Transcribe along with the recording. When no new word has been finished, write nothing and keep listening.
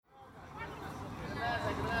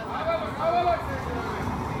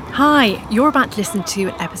Hi, you're about to listen to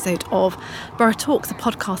an episode of Borough Talks, a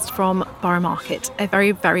podcast from Borough Market. A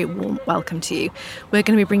very, very warm welcome to you. We're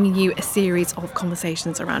going to be bringing you a series of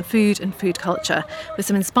conversations around food and food culture with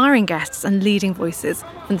some inspiring guests and leading voices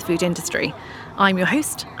from the food industry. I'm your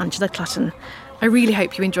host, Angela Clutton. I really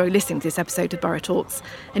hope you enjoy listening to this episode of Borough Talks,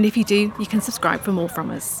 and if you do, you can subscribe for more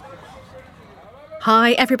from us.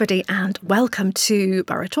 Hi, everybody, and welcome to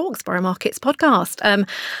Borough Talks, Borough Market's podcast.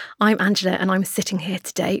 I'm Angela, and I'm sitting here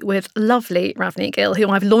today with lovely Ravni Gill, who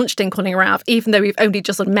I've launched in calling Rav, even though we've only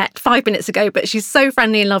just met 5 minutes ago, but she's so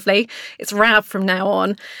friendly and lovely. It's Rav from now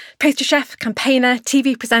on. Pastry chef, campaigner,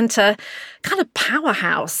 TV presenter, kind of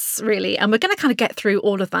powerhouse, really. And we're going to kind of get through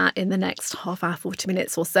all of that in the next half hour, 40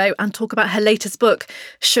 minutes or so, and talk about her latest book,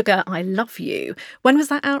 Sugar, I Love You. When was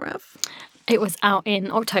that out, Rav? It was out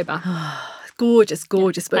in October. Gorgeous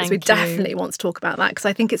books. Thank We you. definitely want to talk about that because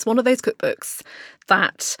I think it's one of those cookbooks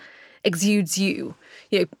that exudes you.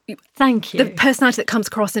 Thank you. The personality that comes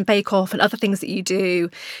across in Bake Off and other things that you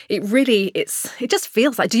do. It just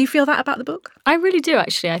feels like. Do you feel that about the book? I really do,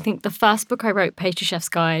 actually. I think the first book I wrote, Pastry Chef's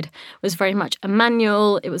Guide, was very much a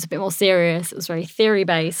manual. It was a bit more serious. It was very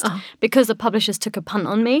theory-based because the publishers took a punt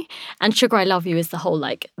on me. And Sugar, I Love You is the whole,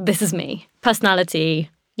 this is me,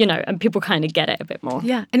 personality, and people kind of get it a bit more.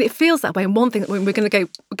 Yeah, and it feels that way. And one thing, we're going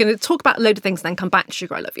to talk about a load of things and then come back to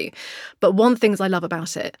Sugar, I Love You. But one of the things I love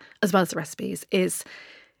about it, as well as the recipes, is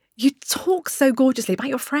you talk so gorgeously about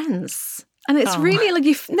your friends. And it's really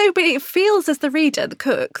but it feels as the reader, the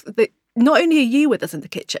cook, that not only are you with us in the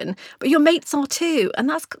kitchen, but your mates are too. And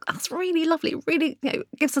that's really lovely. Really,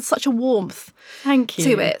 gives us such a warmth Thank you.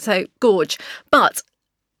 to it. So, gorge. But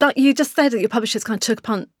you just said that your publishers kind of took a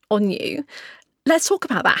punt on you. Let's talk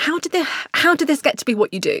about that. How did this get to be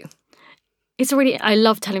what you do? I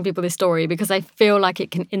love telling people this story because I feel like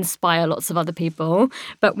it can inspire lots of other people.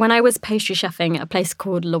 But when I was pastry chefing at a place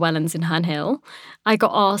called Llewellyn's in Herne Hill, I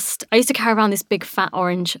got asked, I used to carry around this big fat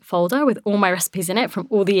orange folder with all my recipes in it from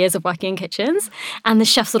all the years of working in kitchens. And the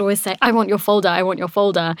chefs would always say, I want your folder, I want your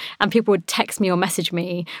folder. And people would text me or message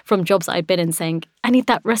me from jobs that I'd been in saying, I need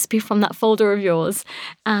that recipe from that folder of yours.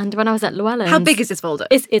 And when I was at Llewellyn's... How big is this folder?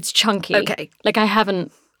 It's chunky. Okay.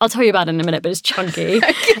 I'll tell you about it in a minute, but it's chunky.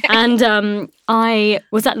 Okay. And I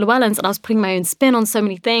was at Llewellyn's and I was putting my own spin on so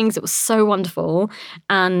many things. It was so wonderful.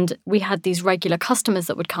 And we had these regular customers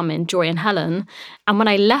that would come in, Joy and Helen. And when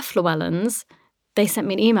I left Llewellyn's, they sent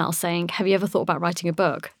me an email saying, have you ever thought about writing a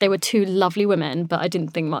book? They were two lovely women, but I didn't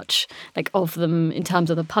think much of them in terms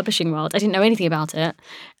of the publishing world. I didn't know anything about it.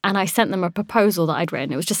 And I sent them a proposal that I'd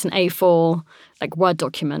written. It was just an A4 Word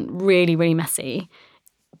document, really, really messy.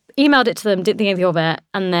 Emailed it to them, didn't think anything of it,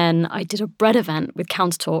 and then I did a bread event with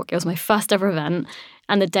Counter Talk. It was my first ever event,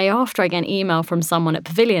 and the day after I get an email from someone at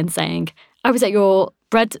Pavilion saying, I was at your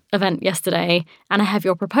bread event yesterday and I have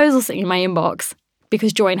your proposal sitting in my inbox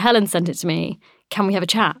because Joy and Helen sent it to me. Can we have a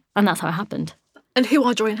chat? And that's how it happened. And who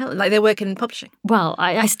are Joy and Helen? They work in publishing? Well,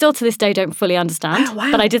 I still to this day don't fully understand. Oh,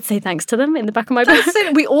 wow. But I did say thanks to them in the back of my book.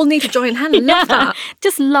 We all need a Joy and Helen. Love that.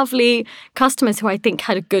 Just lovely customers who I think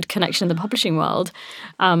had a good connection in the publishing world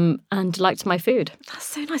and liked my food. That's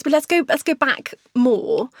so nice. But let's go back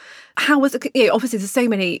more. How was it? Obviously, there's so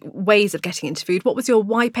many ways of getting into food. What was your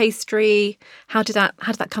why pastry? How did that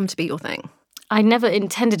come to be your thing? I never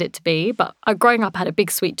intended it to be, but growing up I had a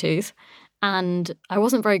big sweet tooth. And I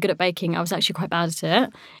wasn't very good at baking. I was actually quite bad at it.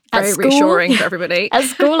 Very reassuring for everybody. At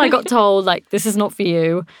school, I got told, this is not for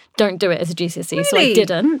you. Don't do it as a GCSE. Really? So I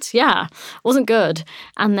didn't. Yeah, wasn't good.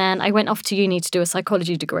 And then I went off to uni to do a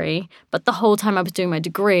psychology degree. But the whole time I was doing my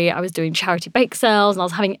degree, I was doing charity bake sales and I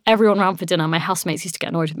was having everyone around for dinner. My housemates used to get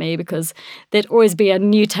annoyed with me because there'd always be a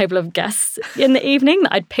new table of guests in the evening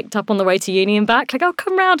that I'd picked up on the way to uni and back. Oh,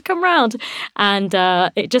 come round. And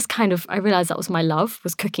it just I realised that was my love,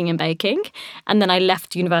 was cooking and baking. And then I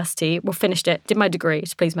left university, finished it, did my degree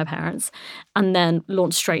to please my parents, and then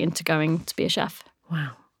launched straight into going to be a chef.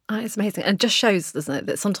 Wow. That is amazing. And just shows, doesn't it,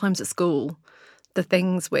 that sometimes at school, the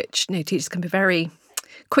things which teachers can be very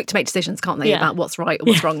quick to make decisions, can't they, about what's right or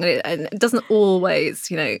what's wrong. And it doesn't always,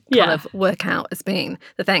 kind of work out as being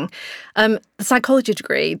the thing. The psychology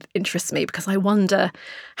degree interests me because I wonder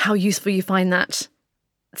how useful you find that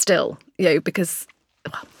still, because...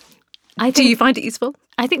 do you find it useful?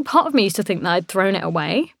 I think part of me used to think that I'd thrown it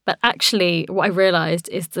away, but actually what I realised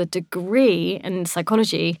is the degree in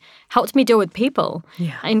psychology helped me deal with people.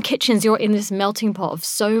 Yeah. In kitchens, you're in this melting pot of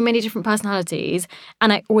so many different personalities,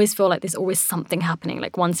 and I always feel like there's always something happening,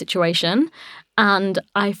 one situation, and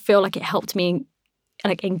I feel like it helped me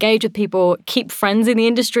like engage with people, keep friends in the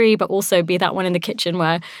industry, but also be that one in the kitchen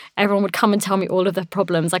where everyone would come and tell me all of their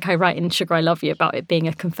problems. Like I write in Sugar, I Love You about it being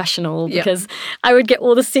a confessional because I would get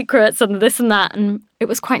all the secrets and this and that. And it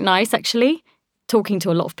was quite nice, actually, talking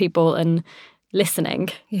to a lot of people and listening.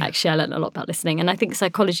 Yeah. Actually, I learned a lot about listening. And I think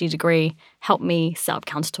psychology degree helped me set up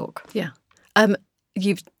Countertalk. Yeah.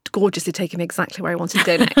 You've gorgeously taken me exactly where I wanted to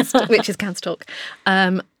go next, which is Countertalk.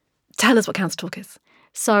 Tell us what Countertalk is.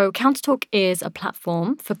 So Countertalk is a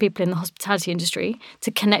platform for people in the hospitality industry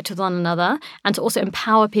to connect with one another and to also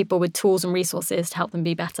empower people with tools and resources to help them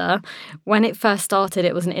be better. When it first started,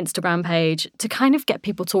 it was an Instagram page to kind of get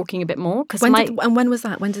people talking a bit more. And when was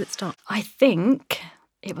that? When did it start? I think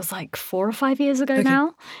it was like 4 or 5 years ago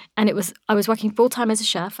now. And I was working full-time as a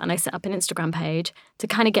chef and I set up an Instagram page to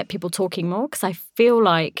kind of get people talking more because I feel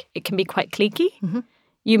like it can be quite cliquey. Mm-hmm.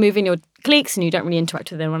 You move in your cliques and you don't really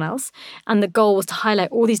interact with anyone else. And the goal was to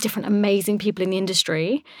highlight all these different amazing people in the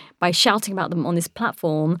industry by shouting about them on this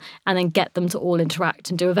platform and then get them to all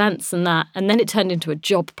interact and do events and that. And then it turned into a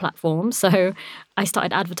job platform. So I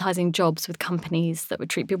started advertising jobs with companies that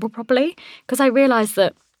would treat people properly because I realised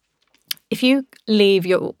that if you leave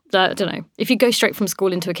if you go straight from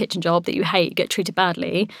school into a kitchen job that you hate, get treated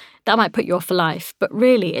badly, that might put you off for life. But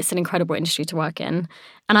really, it's an incredible industry to work in.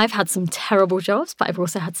 And I've had some terrible jobs, but I've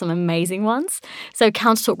also had some amazing ones. So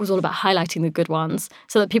Countertalk was all about highlighting the good ones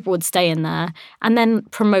so that people would stay in there and then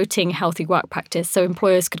promoting healthy work practice so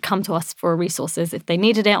employers could come to us for resources if they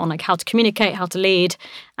needed it on like how to communicate, how to lead.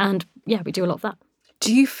 And yeah, we do a lot of that.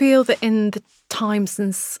 Do you feel that in the time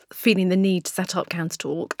since feeling the need to set up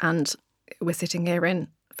Countertalk, and we're sitting here in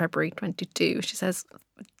February 22, she says,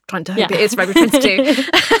 trying to hope it is February 22.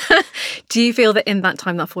 Do you feel that in that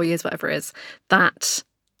time, that 4 years, whatever it is, that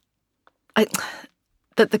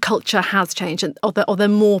the culture has changed, and are there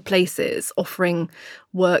more places offering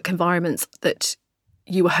work environments that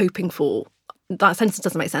you were hoping for? That sentence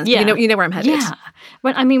doesn't make sense. Yeah. You know where I'm headed. Yeah.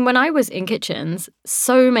 When I was in kitchens,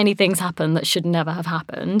 so many things happened that should never have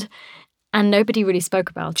happened. And nobody really spoke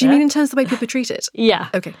about it. Do you mean in terms of the way people are treated? Yeah.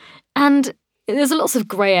 Okay. And there's lots of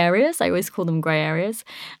grey areas. I always call them grey areas.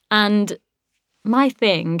 And my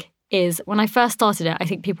thing is, when I first started it, I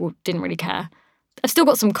think people didn't really care. I've still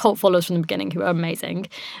got some cult followers from the beginning who are amazing.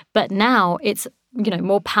 But now it's,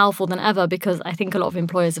 more powerful than ever because I think a lot of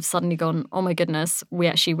employers have suddenly gone, oh my goodness, we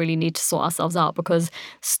actually really need to sort ourselves out because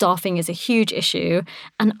staffing is a huge issue.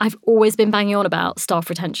 And I've always been banging on about staff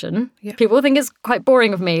retention. Yeah. People think it's quite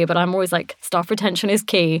boring of me, but I'm always like, staff retention is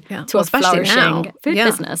key to a flourishing food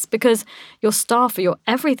business because your staff are your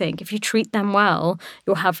everything. If you treat them well,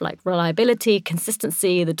 you'll have like reliability,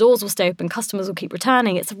 consistency, the doors will stay open, customers will keep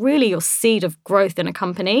returning. It's really your seed of growth in a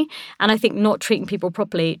company. And I think not treating people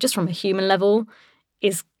properly, just from a human level,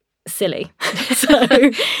 is silly. So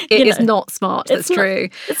it is not smart. That's true.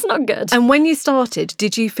 It's not good. And when you started,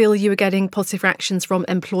 did you feel you were getting positive reactions from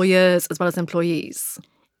employers as well as employees?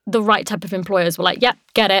 The right type of employers were like, yeah,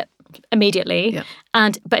 get it immediately. Yeah.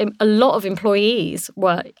 But a lot of employees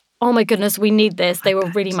were, oh my goodness, we need this. They were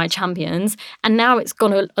really my champions. And now it's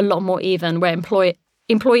gone a lot more even where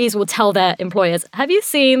employees will tell their employers, have you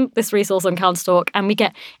seen this resource on Countertalk? And we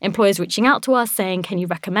get employers reaching out to us saying, can you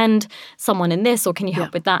recommend someone in this or can you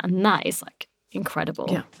help with that? And that is like incredible.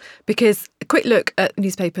 Yeah, because a quick look at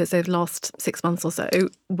newspapers over the last 6 months or so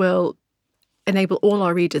will enable all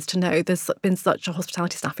our readers to know there's been such a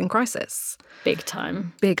hospitality staffing crisis. Big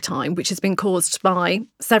time, which has been caused by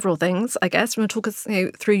several things, I guess. Do you want to talk us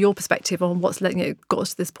through your perspective on what's got us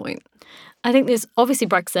to this point? I think there's obviously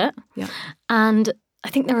Brexit. Yeah. And I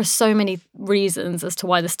think there are so many reasons as to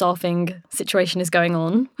why the staffing situation is going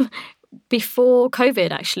on. Before COVID,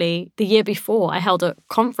 actually, the year before, I held a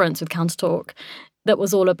conference with Countertalk that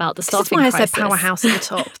was all about the staffing crisis. This is why I said powerhouse at the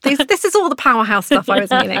top. This is all the powerhouse stuff I was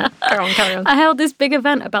meaning. Carry on. I held this big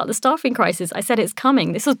event about the staffing crisis. I said it's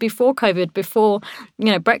coming. This was before COVID, before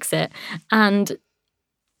Brexit. And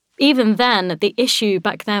even then, the issue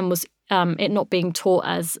back then was it not being taught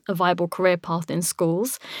as a viable career path in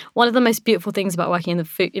schools. One of the most beautiful things about working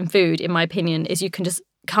in food, in my opinion, is you can just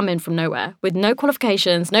come in from nowhere with no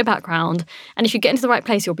qualifications, no background. And if you get into the right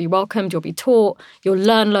place, you'll be welcomed, you'll be taught, you'll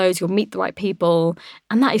learn loads, you'll meet the right people.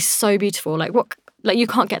 And that is so beautiful. Like you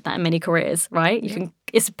can't get that in many careers, right?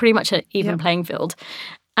 It's pretty much an even playing field.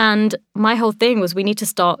 And my whole thing was we need to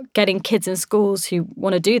start getting kids in schools who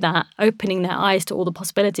want to do that, opening their eyes to all the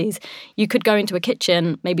possibilities. You could go into a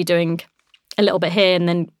kitchen, maybe doing a little bit here and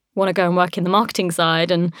then want to go and work in the marketing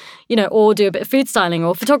side and, or do a bit of food styling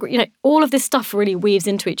or photography. All of this stuff really weaves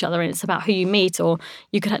into each other, and it's about who you meet. Or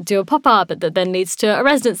you could do a pop-up that then leads to a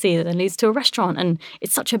residency that then leads to a restaurant. And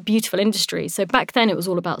it's such a beautiful industry. So back then it was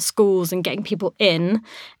all about schools and getting people in.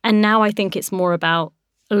 And now I think it's more about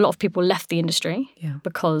a lot of people left the industry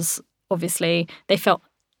because obviously they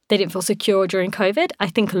didn't feel secure during COVID. I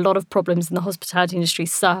think a lot of problems in the hospitality industry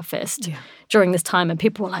surfaced during this time, and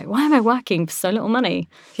people were like, why am I working for so little money?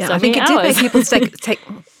 Yeah, so I think it did make people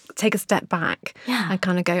take a step back Yeah. and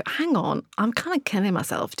kind of go, hang on, I'm kind of killing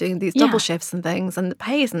myself doing these double shifts and things, and the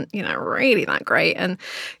pay isn't, really that great. And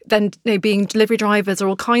then being delivery drivers or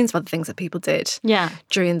all kinds of other things that people did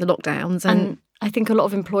during the lockdowns. And I think a lot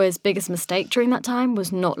of employers' biggest mistake during that time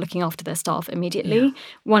was not looking after their staff immediately. Yeah.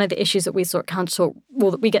 One of the issues that we saw at Countertalk,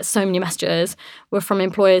 that we get so many messages, were from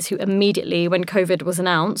employers who immediately, when COVID was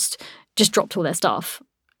announced, just dropped all their staff.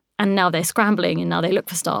 And now they're scrambling and now they look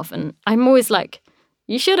for staff. And I'm always like,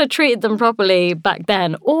 you should have treated them properly back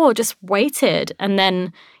then, or just waited. And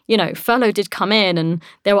then, furlough did come in and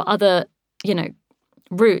there were other,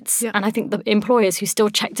 routes. And I think the employers who still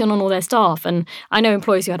checked in on all their staff, and I know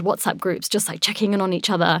employers who had WhatsApp groups just like checking in on each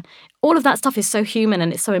other, all of that stuff is so human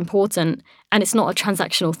and it's so important, and it's not a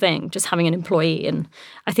transactional thing, just having an employee. And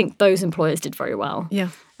I think those employers did very well. Yeah.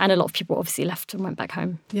 And a lot of people obviously left and went back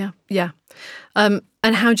home. Yeah. And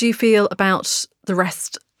how do you feel about the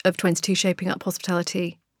rest of 22 shaping up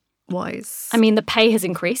hospitality-wise? I mean, the pay has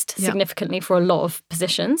increased significantly for a lot of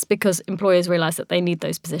positions because employers realise that they need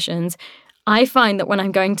those positions. I find that when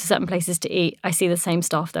I'm going to certain places to eat, I see the same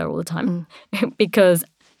staff there all the time because,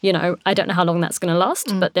 I don't know how long that's going to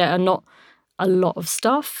last, but there are not a lot of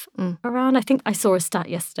staff around. I think I saw a stat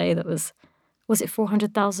yesterday that was it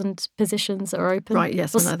 400,000 positions that are open? Right,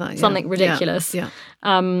 yes, something like that. Something ridiculous. Yeah.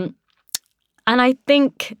 And I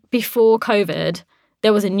think before COVID,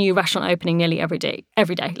 there was a new restaurant opening nearly every day.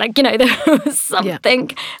 Like, there was something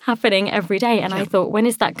happening every day. And I thought, when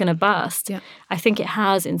is that going to burst? Yeah. I think it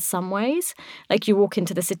has in some ways. Like, you walk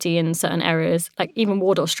into the city in certain areas, like even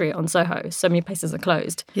Wardour Street on Soho, so many places are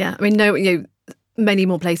closed. Yeah. I mean, many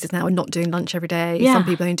more places now are not doing lunch every day. Yeah. Some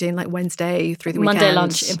people are doing like Wednesday through the weekend. Monday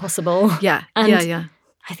lunch, impossible. Yeah. And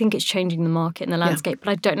I think it's changing the market and the landscape, but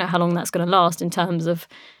I don't know how long that's going to last in terms of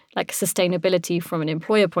like sustainability from an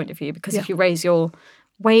employer point of view, because if you raise your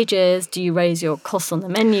wages, do you raise your costs on the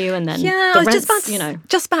menu, and then the rents,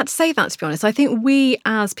 just about to say that, to be honest. I think we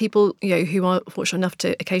as people who are fortunate enough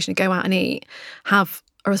to occasionally go out and eat have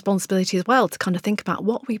a responsibility as well to kind of think about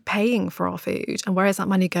what we're paying for our food and where is that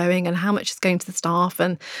money going and how much is going to the staff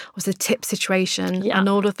and what's the tip situation and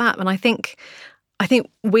all of that. And I think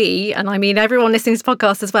we, and I mean everyone listening to this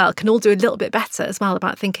podcast as well, can all do a little bit better as well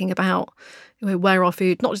about thinking about where our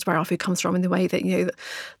food, not just where our food comes from in the way that, that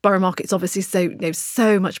Borough Market's obviously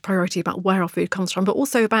so much priority about where our food comes from, but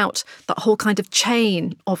also about that whole kind of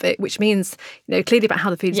chain of it, which means, clearly about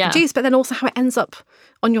how the food is produced, but then also how it ends up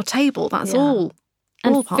on your table. That's all.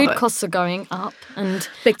 And food costs are going up, and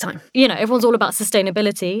big time. Everyone's all about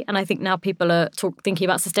sustainability, and I think now people are thinking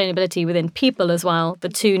about sustainability within people as well. The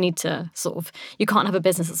two need to you can't have a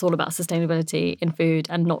business that's all about sustainability in food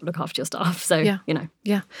and not look after your staff. So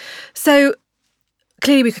Yeah. So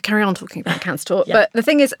clearly we could carry on talking about Countertalk, but the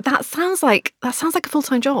thing is, that sounds like a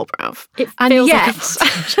full-time job, Ralph. It feels like a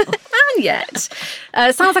full-time job. And yet,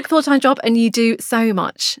 it sounds like a full-time job, and you do so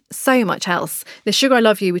much else. The Sugar I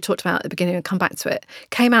Love You, we talked about at the beginning, and come back to it,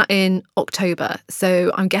 came out in October.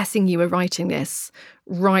 So I'm guessing you were writing this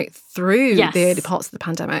right through the early parts of the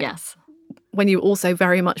pandemic. Yes. When you were also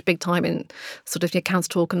very much big time in sort of your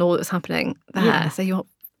Countertalk and all that was happening there. Yeah. So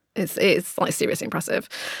it's like seriously impressive.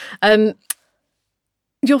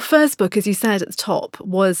 Your first book, as you said at the top,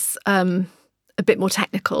 was a bit more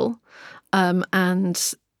technical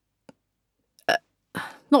and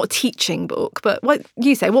not a teaching book, but what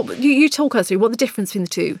you say, what you talk us through, what the difference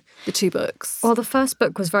between the two books? Well, the first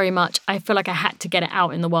book was very much, I feel like I had to get it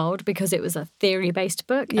out in the world because it was a theory-based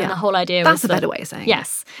book, and the whole idea was better way of saying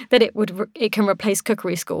it, that it can replace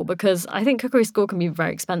Cookery School, because I think Cookery School can be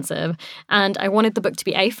very expensive, and I wanted the book to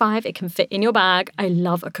be A5. It can fit in your bag. I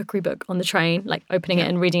love a cookery book on the train, like opening it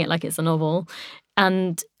and reading it like it's a novel,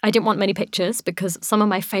 and I didn't want many pictures because some of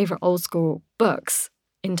my favourite old school books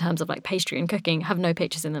in terms of like pastry and cooking have no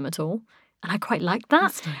pictures in them at all. And I quite like that.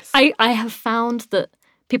 That's nice. I have found that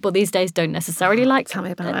people these days don't necessarily like Tell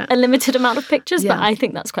me about a limited amount of pictures, but I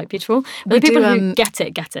think that's quite beautiful. But the people who get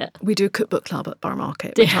it. We do a cookbook club at Borough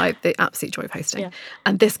Market, which I the absolute joy of hosting. Yeah.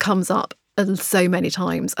 And this comes up so many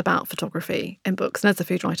times about photography in books. And as a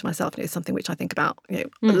food writer myself, it's something which I think about a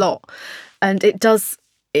lot. And it does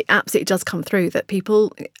it absolutely does come through that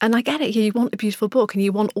people, and I get it, you want a beautiful book and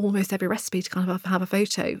you want almost every recipe to kind of have a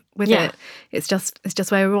photo with it. It's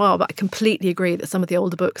just where we are. But I completely agree that some of the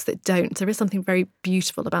older books that don't, there is something very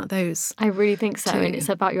beautiful about those. I really think so. too. And it's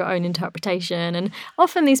about your own interpretation. And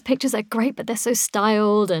often these pictures are great, but they're so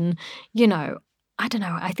styled. And, you know, I don't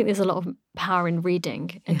know. I think there's a lot of power in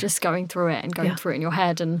reading and just going through it and going through it in your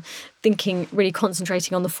head and thinking, really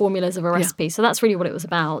concentrating on the formulas of a recipe. So that's really what it was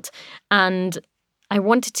about. And I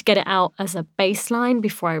wanted to get it out as a baseline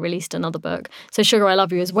before I released another book. So Sugar I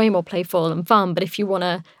Love You is way more playful and fun, but if you want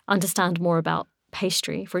to understand more about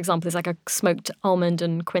pastry, for example, there's like a smoked almond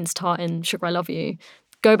and quince tart in Sugar I Love You,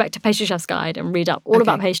 go back to Pastry Chef's Guide and read up all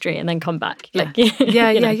about pastry and then come back. No,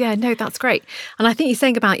 that's great. And I think you're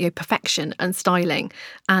saying about your perfection and styling,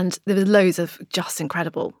 and there were loads of just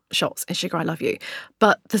incredible shots in Sugar I Love You,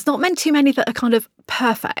 but there's not too many that are kind of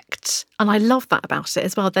perfect. And I love that about it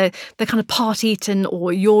as well. They're kind of part eaten,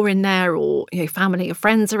 or you're in there, or family or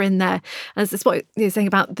friends are in there. And it's what you're saying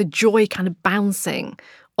about the joy kind of bouncing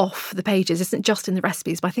off the pages. It isn't just in the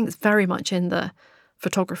recipes, but I think it's very much in the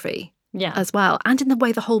photography as well, and in the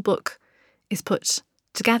way the whole book is put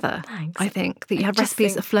together. Thanks. I think that you have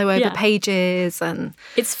recipes that flow over pages, and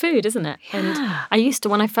it's food, isn't it? And I used to,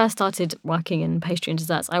 when I first started working in pastry and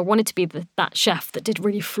desserts, I wanted to be that chef that did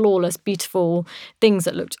really flawless, beautiful things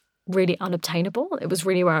that looked really unobtainable. It was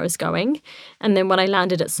really where I was going. And then when I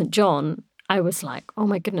landed at St. John, I was like, oh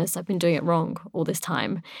my goodness, I've been doing it wrong all this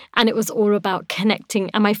time. And it was all about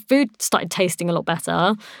connecting. And my food started tasting a lot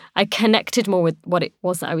better. I connected more with what it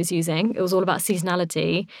was that I was using. It was all about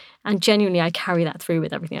seasonality. And genuinely, I carry that through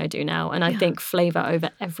with everything I do now. And I think flavour over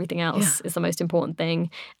everything else is the most important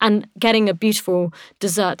thing. And getting a beautiful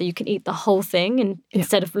dessert that you can eat the whole thing, and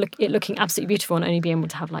instead of it looking absolutely beautiful and only being able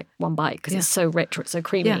to have like one bite because it's so rich or it's so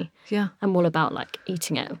creamy. I'm all about like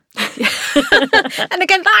eating it. And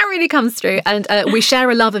again, that really comes through. And we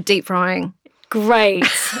share a love of deep frying. Great.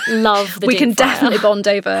 Love the we deep can fryer. definitely bond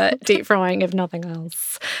over deep frying, if nothing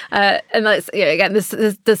else. And that's, again,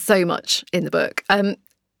 there's so much in the book.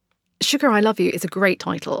 Sugar I Love You is a great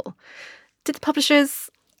title. Did the publishers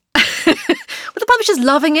were the publishers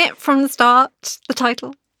loving it from the start, the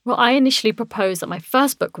title? Well, I initially proposed that my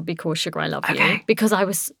first book would be called Sugar I Love You because I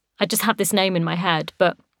just had this name in my head,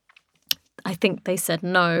 but I think they said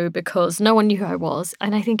no because no one knew who I was,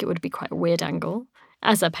 and I think it would be quite a weird angle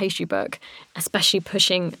as a pastry book, especially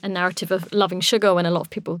pushing a narrative of loving sugar when a lot of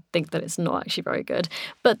people think that it's not actually very good.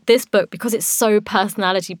 But this book, because it's so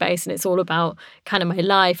personality based and it's all about kind of my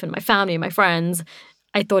life and my family and my friends,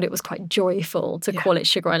 I thought it was quite joyful to call it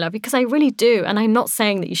Sugar I Love You, because I really do. And I'm not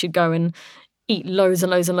saying that you should go and eat loads and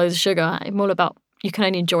loads and loads of sugar. I'm all about you can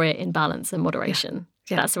only enjoy it in balance and moderation.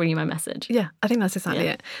 That's really my message. Yeah, I think that's exactly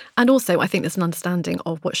it. And also, I think there's an understanding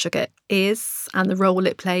of what sugar is and the role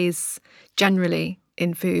it plays generally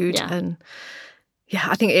in food. And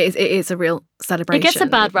I think it is a real celebration. It gets a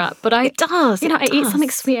bad rap, but it does. I eat something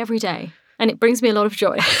sweet every day and it brings me a lot of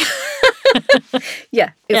joy.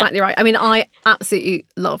 Yeah, exactly right. I mean, I absolutely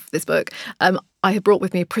love this book. I have brought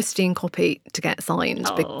with me a pristine copy to get signed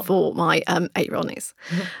for my 8-year-old niece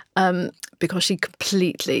because she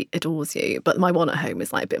completely adores you. But my one at home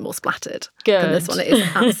is like a bit more splattered than this one. It is an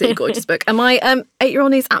absolutely gorgeous book. And my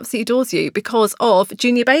 8-year-old niece absolutely adores you because of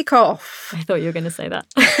Junior Bake Off. I thought you were going to say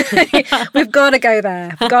that. We've got to go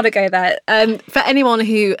there. For anyone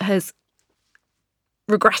who has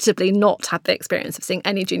regrettably not had the experience of seeing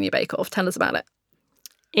any Junior Bake Off, tell us about it.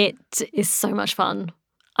 It is so much fun.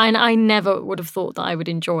 And I never would have thought that I would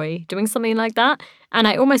enjoy doing something like that. And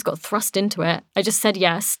I almost got thrust into it. I just said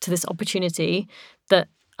yes to this opportunity that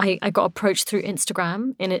I got approached through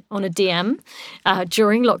Instagram on a DM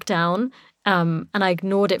during lockdown. And I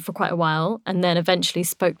ignored it for quite a while and then eventually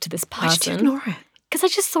spoke to this person. Why did you ignore it? Because I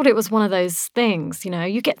just thought it was one of those things,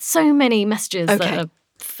 you get so many messages that are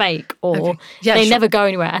fake or they never go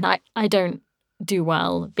anywhere. And I don't do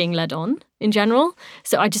well being led on in general.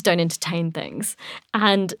 So I just don't entertain things.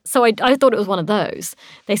 And so I thought it was one of those.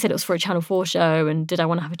 They said it was for a Channel 4 show and did I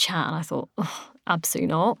want to have a chat? And I thought, absolutely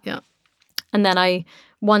not. Yeah. And then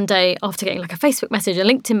one day after getting like a Facebook message, a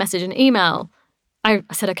LinkedIn message, an email, I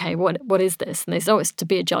said, okay, what is this? And they said, it's to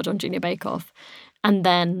be a judge on Junior Bake Off. And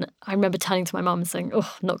then I remember turning to my mum and saying, I'm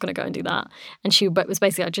not going to go and do that. And she was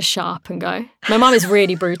basically like, just shut up and go. My mum is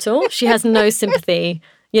really brutal. She has no sympathy.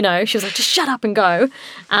 She was like, just shut up and go.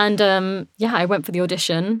 And I went for the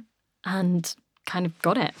audition and kind of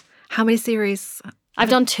got it. How many series?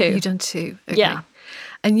 I've done 2. You've done 2. Okay. Yeah.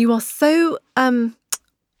 And you are so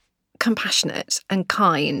compassionate and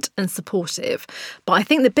kind and supportive. But I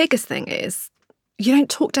think the biggest thing is you don't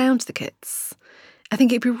talk down to the kids. I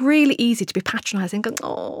think it'd be really easy to be patronising, going,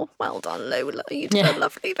 "Oh, well done, Lola, you did a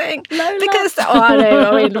lovely thing." Lola. Because, I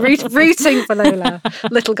know, I mean, rooting for Lola,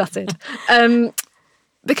 little gutted.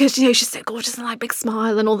 Because, she's so gorgeous and like big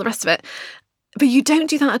smile and all the rest of it. But you don't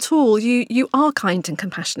do that at all. You are kind and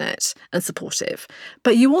compassionate and supportive.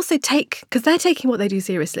 But you also because they're taking what they do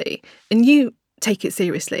seriously and you take it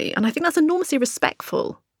seriously. And I think that's enormously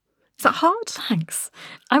respectful. Is that hard? Thanks.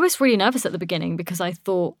 I was really nervous at the beginning because I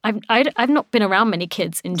thought I've not been around many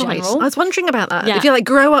kids in general. I was wondering about that. Yeah. If you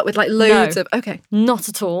grow up with loads of not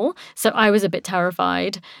at all. So I was a bit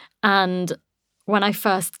terrified. And when I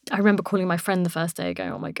remember calling my friend the first day,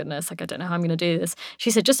 going, "Oh my goodness, I don't know how I'm going to do this." She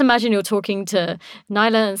said, "Just imagine you're talking to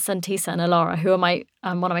Nyla and Santisa and Alara, who are my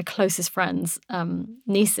one of my closest friends,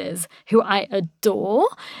 nieces, who I adore."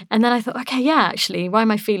 And then I thought, okay, yeah, actually, why am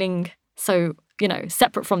I feeling so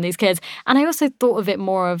separate from these kids? And I also thought of it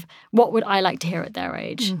more of what would I like to hear at their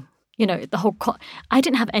age? The whole I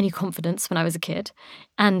didn't have any confidence when I was a kid.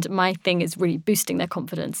 And my thing is really boosting their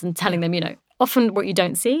confidence and telling them, often what you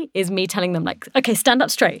don't see is me telling them okay, stand up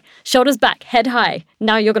straight, shoulders back, head high.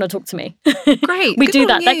 Now you're going to talk to me. Great. We do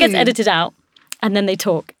that. You. That gets edited out. And then they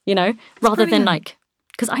talk, rather than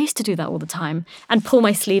because I used to do that all the time and pull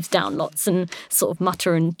my sleeves down lots and sort of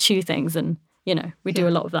mutter and chew things and we do a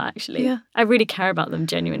lot of that, actually. Yeah. I really care about them,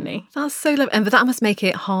 genuinely. That's so lovely. And that must make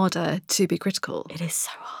it harder to be critical. It is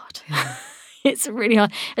so hard. Yeah. It's really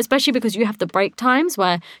hard, especially because you have the break times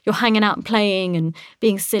where you're hanging out and playing and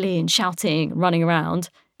being silly and shouting and running around.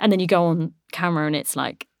 And then you go on camera and it's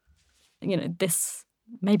this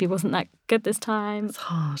maybe wasn't that good this time. It's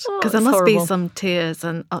hard. Because there must be some tears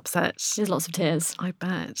and upsets. There's lots of tears. I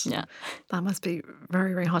bet. Yeah. That must be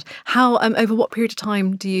very, very hard. How, over what period of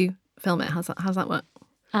time do you film it? How's that work?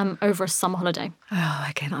 Over a summer holiday. Oh,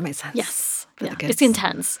 okay, that makes sense. Yes. Yeah. It's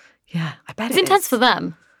intense. Yeah, I bet it's intense for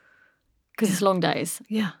them because it's long days.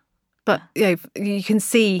 Yeah. But, you can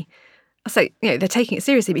see, they're taking it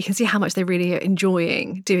seriously, but you can see how much they really are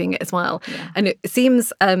enjoying doing it as well. Yeah. And it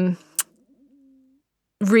seems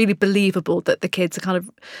really believable that the kids are kind of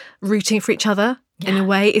rooting for each other. In a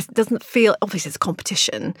way, it doesn't feel, obviously it's a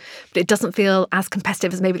competition, but it doesn't feel as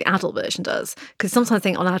competitive as maybe the adult version does. Because sometimes I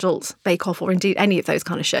think on Adult Bake Off or indeed any of those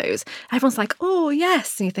kind of shows, everyone's like, "Oh,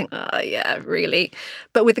 yes." And you think, "Oh, yeah, really?"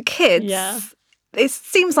 But with the kids, it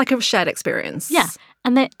seems like a shared experience. Yeah.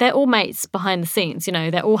 And they're all mates behind the scenes,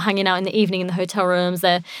 they're all hanging out in the evening in the hotel rooms.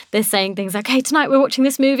 They're saying things like, "Hey, tonight we're watching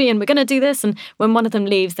this movie and we're going to do this." And when one of them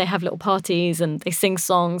leaves, they have little parties and they sing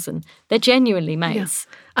songs and they're genuinely mates.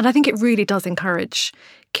 Yeah. And I think it really does encourage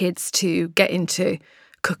kids to get into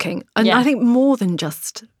cooking. And I think more than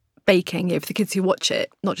just baking, for the kids who watch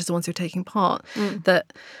it, not just the ones who are taking part,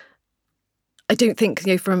 that I don't think,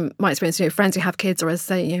 from my experience, friends who have kids, or as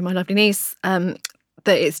say, my lovely niece,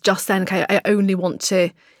 that it's just then, okay, I only want to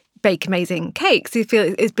bake amazing cakes. You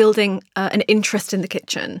feel it's building an interest in the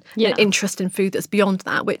kitchen, an interest in food that's beyond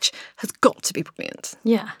that, which has got to be brilliant.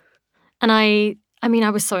 Yeah. And I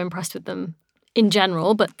was so impressed with them in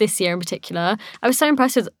general, but this year in particular, I was so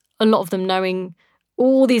impressed with a lot of them knowing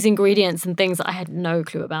all these ingredients and things that I had no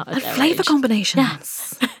clue about at their flavour age.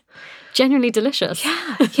 combinations. Yeah. Genuinely delicious.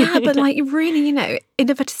 Yeah, but really,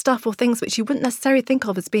 innovative stuff or things which you wouldn't necessarily think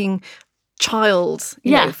of as being child,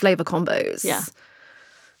 flavour combos. Yeah.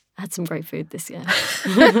 I had some great food this year.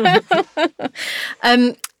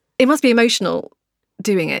 It must be emotional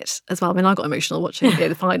doing it as well. I mean, I got emotional watching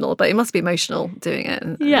the final, but it must be emotional doing it.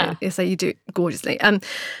 And, so you do it gorgeously.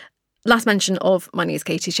 Last mention of my niece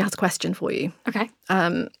Katie, she has a question for you. Okay.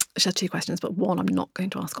 She has two questions, but one I'm not going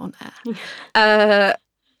to ask on air.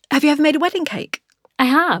 Have you ever made a wedding cake? I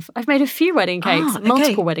have. I've made a few wedding cakes,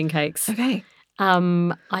 multiple wedding cakes. Okay.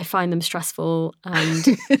 I find them stressful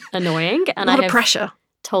and annoying. And a lot of pressure.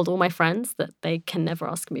 Told all my friends that they can never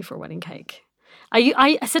ask me for a wedding cake.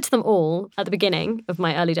 I said to them all at the beginning of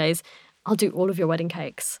my early days, "I'll do all of your wedding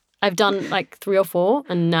cakes." I've done 3 or 4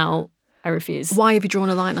 and now I refuse. Why have you drawn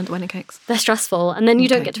a line under wedding cakes? They're stressful. And then you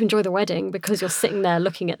don't get to enjoy the wedding because you're sitting there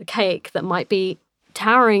looking at the cake that might be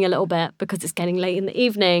towering a little bit because it's getting late in the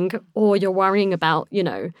evening, or you're worrying about,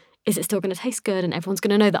 is it still going to taste good and everyone's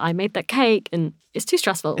going to know that I made that cake, and it's too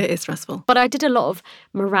stressful. It is stressful. But I did a lot of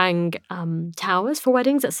meringue towers for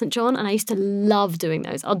weddings at St. John, and I used to love doing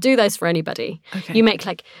those. I'll do those for anybody. Okay. You make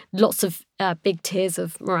lots of big tiers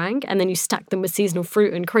of meringue, and then you stack them with seasonal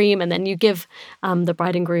fruit and cream, and then you give the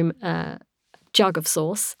bride and groom a jug of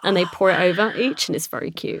sauce and they pour it over each, and it's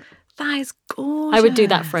very cute. That is gorgeous. I would do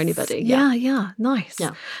that for anybody. Yeah. Nice.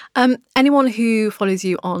 Yeah. Anyone who follows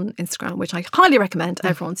you on Instagram, which I highly recommend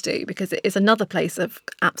everyone to do because it is another place of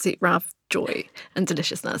absolute rav joy and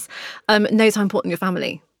deliciousness, knows how important your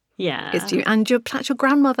family Yeah. is to you, and your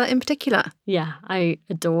grandmother in particular. Yeah, I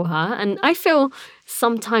adore her. And I feel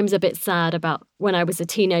sometimes a bit sad about when I was a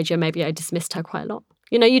teenager, maybe I dismissed her quite a lot.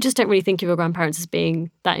 You know, you just don't really think of your grandparents as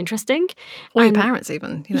being that interesting. Or your parents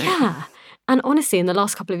even, you know. Yeah. And honestly, in the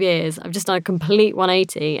last couple of years, I've just done a complete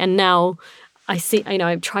 180. And now I see, you know,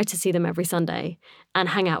 I try to see them every Sunday and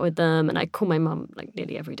hang out with them. And I call my mum like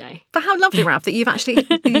nearly every day. But how lovely, Ralph, that you've actually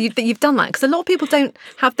that you've done that, because a lot of people don't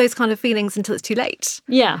have those kind of feelings until it's too late.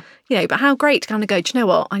 Yeah. You know, but how great to kind of go, do you know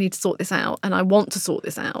what? I need to sort this out, and I want to sort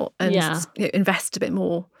this out, and you know, invest a bit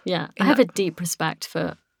more. Yeah. I have a deep respect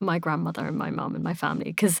for my grandmother and my mum and my family,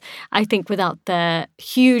 because I think without their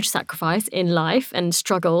huge sacrifice in life and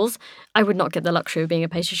struggles, I would not get the luxury of being a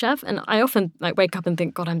pastry chef. And I often wake up and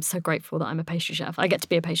think, God, I'm so grateful that I'm a pastry chef. I get to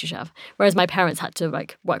be a pastry chef, whereas my parents had to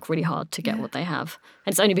work really hard to get what they have.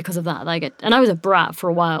 And it's only because of that I get. And I was a brat for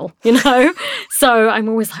a while, you know, so I'm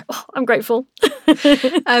always like, oh, I'm grateful.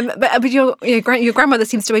 But your grandmother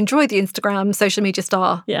seems to enjoy the Instagram social media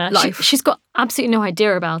star life. She's got absolutely no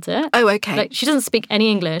idea about it. Oh, okay. Like, she doesn't speak any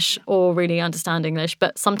English or really understand English,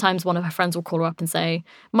 but sometimes one of her friends will call her up and say,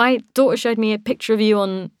 my daughter showed me a picture of you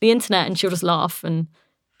on the internet, and she'll just laugh and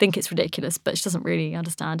think it's ridiculous, but she doesn't really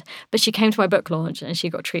understand. But she came to my book launch and she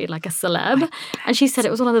got treated like a celeb, and she said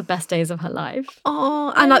it was one of the best days of her life.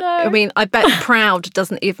 Oh, and I mean, I bet proud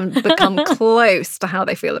doesn't even become close to how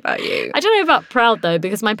they feel about you. I don't know about proud though,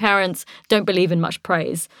 because my parents don't believe in much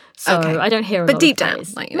praise, so I don't hear a lot of praise. But deep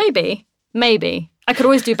down, maybe I could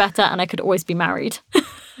always do better, and I could always be married.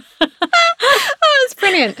 Oh, that's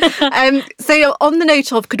brilliant. So on the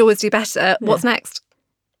note of could always do better, what's next?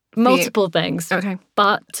 Multiple things. Okay.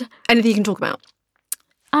 But anything you can talk about?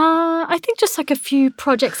 I think just like a few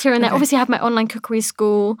projects here and there. Obviously, I have my online cookery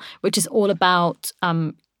school, which is all about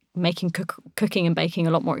making cooking and baking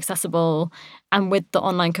a lot more accessible. And with the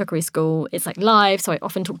online cookery school, it's like live, so I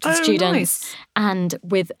often talk to the students. Nice. And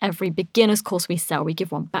with every beginner's course we sell, we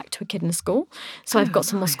give one back to a kid in a school. So I've got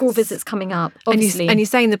some more school visits coming up. Obviously, and you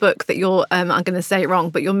say in the book that your I'm going to say it wrong,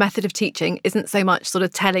 but your method of teaching isn't so much sort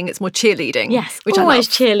of telling; it's more cheerleading. Yes, which always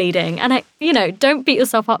cheerleading. And don't beat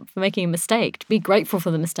yourself up for making a mistake. Be grateful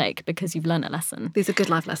for the mistake because you've learned a lesson. These are good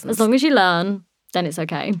life lessons. As long as you learn, then it's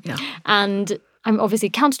okay. Yeah. And I'm obviously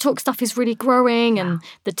Counter Talk stuff is really growing, and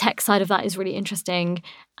the tech side of that is really interesting,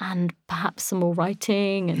 and perhaps some more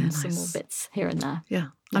writing and some more bits here and there. Yeah,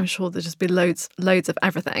 I'm sure there'll just be loads of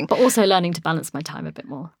everything. But also learning to balance my time a bit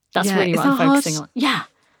more. That's really what I'm focusing on. Yeah,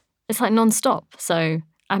 it's like non-stop. So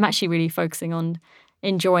I'm actually really focusing on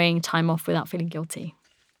enjoying time off without feeling guilty.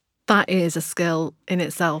 That is a skill in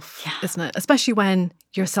itself, isn't it? Especially when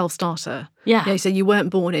you're a self-starter. Yeah. So you weren't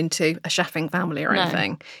born into a chefing family or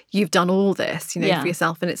anything. You've done all this, for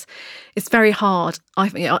yourself, and it's very hard. I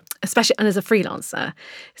think, especially and as a freelancer,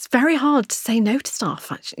 it's very hard to say no to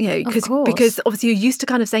stuff. Actually, because obviously you're used to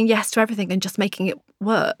kind of saying yes to everything and just making it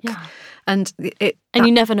work. Yeah. And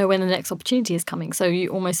you never know when the next opportunity is coming, so you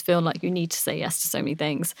almost feel like you need to say yes to so many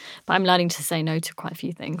things. But I'm learning to say no to quite a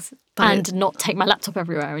few things and not take my laptop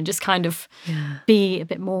everywhere and just kind of be a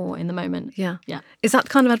bit more in the moment. Yeah. Is that the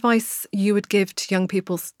kind of advice you would give to young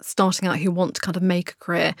people starting out who want to kind of make a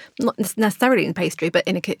career, not necessarily in pastry, but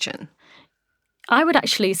in a kitchen? I would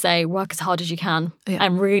actually say work as hard as you can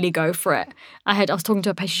and really go for it. I was talking to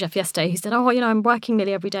a pastry chef yesterday who said, I'm working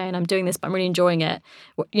nearly every day and I'm doing this, but I'm really enjoying it.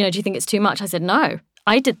 Do you think it's too much? I said, no,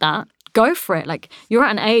 I did that. Go for it. Like, you're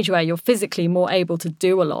at an age where you're physically more able to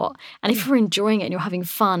do a lot. And if you're enjoying it and you're having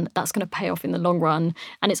fun, that's going to pay off in the long run.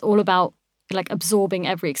 And it's all about like absorbing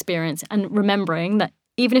every experience and remembering that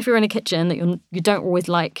even if you're in a kitchen that you don't always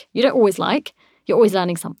like, you're always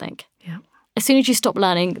learning something. Yeah. As soon as you stop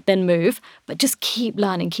learning, then move. But just keep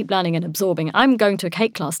learning and absorbing. I'm going to a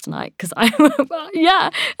cake class tonight because a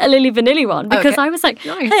Lily Vanilli one. Because I was like,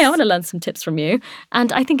 nice. Hey, I want to learn some tips from you.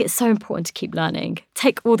 And I think it's so important to keep learning.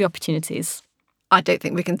 Take all the opportunities. I don't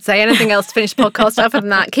think we can say anything else to finish the podcast other than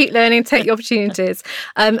that. Keep learning, take the opportunities.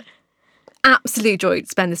 Absolute joy to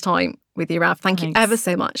spend this time with you, Ralph. Thank you ever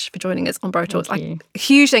so much for joining us on Borough Talks. I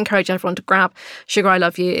hugely encourage everyone to grab Sugar I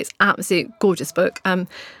Love You. It's an absolute gorgeous book. And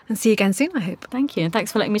see you again soon, I hope. Thank you. And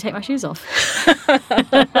thanks for letting me take my shoes off.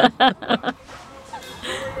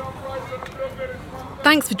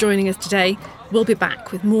 Thanks for joining us today. We'll be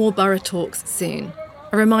back with more Borough Talks soon.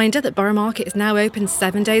 A reminder that Borough Market is now open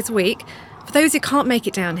 7 days a week. For those who can't make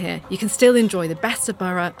it down here, you can still enjoy the best of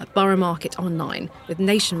Borough at Borough Market online with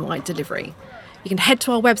nationwide delivery. You can head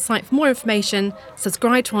to our website for more information,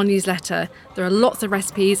 subscribe to our newsletter. There are lots of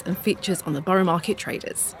recipes and features on the Borough Market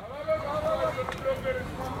traders.